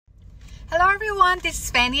Hello everyone, this is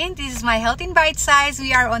Penny and this is my Health in Bite Size.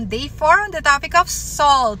 We are on day 4 on the topic of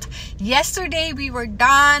salt. Yesterday we were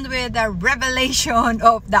done with the revelation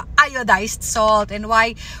of the iodized salt and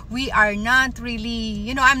why we are not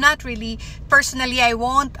really, I'm not really, personally I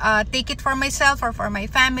won't take it for myself or for my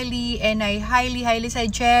family, and I highly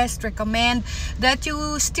suggest, recommend that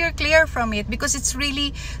you steer clear from it because it's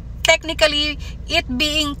really, technically, it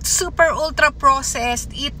being super ultra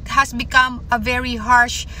processed, it has become a very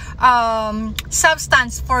harsh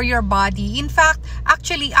substance for your body. In fact,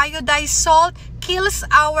 actually, iodized salt kills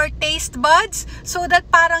our taste buds, so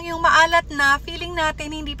that parang yung maalat na, feeling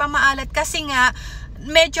natin hindi pa maalat kasi nga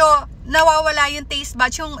medyo nawawala yung taste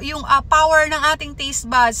buds, yung power ng ating taste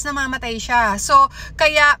buds, namamatay siya. So,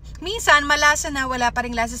 kaya minsan malasa na, wala pa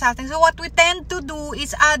ring lasa sa atin. So, what we tend to do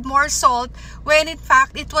is add more salt when in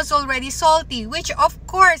fact it was already salty, which of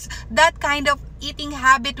course, that kind of eating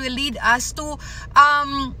habit will lead us to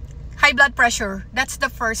high blood pressure. That's the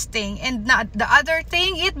first thing. And the other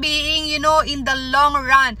thing, it being, in the long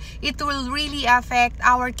run, it will really affect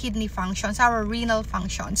our kidney functions, our renal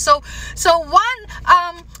functions. So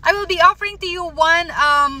I will be offering to you one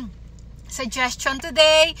suggestion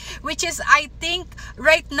today, which is, I think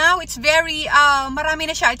right now it's very marami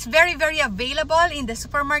na siya. It's very available in the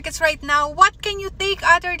supermarkets right now. What can you take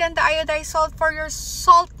other than the iodized salt for your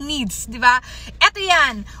salt needs, di ba? Eto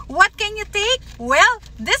yan. What can you take? Well,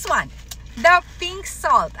 this one, the pink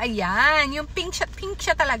salt. Ayan, yung pink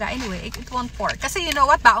siya talaga. Anyway, it won't pour kasi you know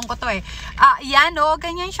what, baong ko to eh. Yan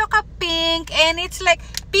ganyan siya ka-pink, and it's like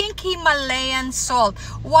pink Himalayan salt.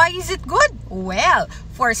 Why is it good? Well,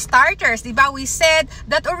 for starters, diba, we said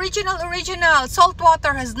that original salt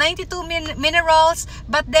water has 92 minerals,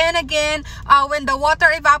 but then again, when the water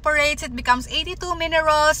evaporates, it becomes 82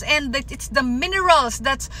 minerals, and it's the minerals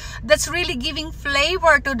that's really giving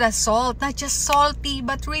flavor to the salt. Not just salty,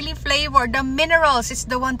 but really flavor. The minerals is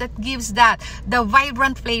the one that gives that, the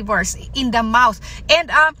vibrant flavors in the mouth.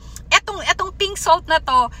 And etong pink salt na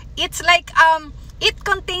to, it's like it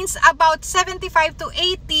contains about 75 to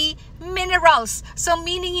 80 minerals. So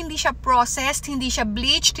meaning hindi siya processed, hindi siya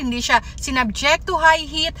bleached, hindi siya sinubject to high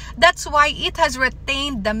heat. That's why it has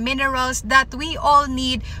retained the minerals that we all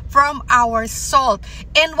need from our salt.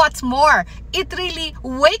 And what's more, it really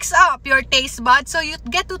wakes up your taste buds, so you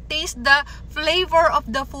get to taste the flavor of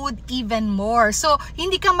the food even more. So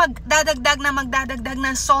hindi ka magdadagdag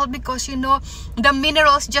ng salt because the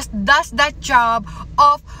minerals just does that job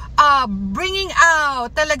of bringing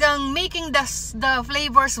out, talagang making the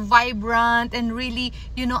flavors vibrant and really,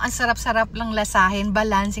 ang sarap-sarap lang lasahin,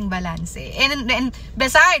 balancing. And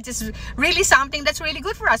besides, it's really something that's really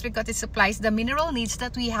good for us because it supplies the mineral needs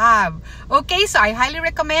that we have. Okay, so I highly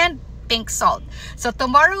recommend pink salt. So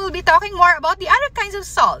tomorrow we'll be talking more about the other kinds of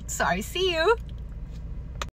salt. So I see you.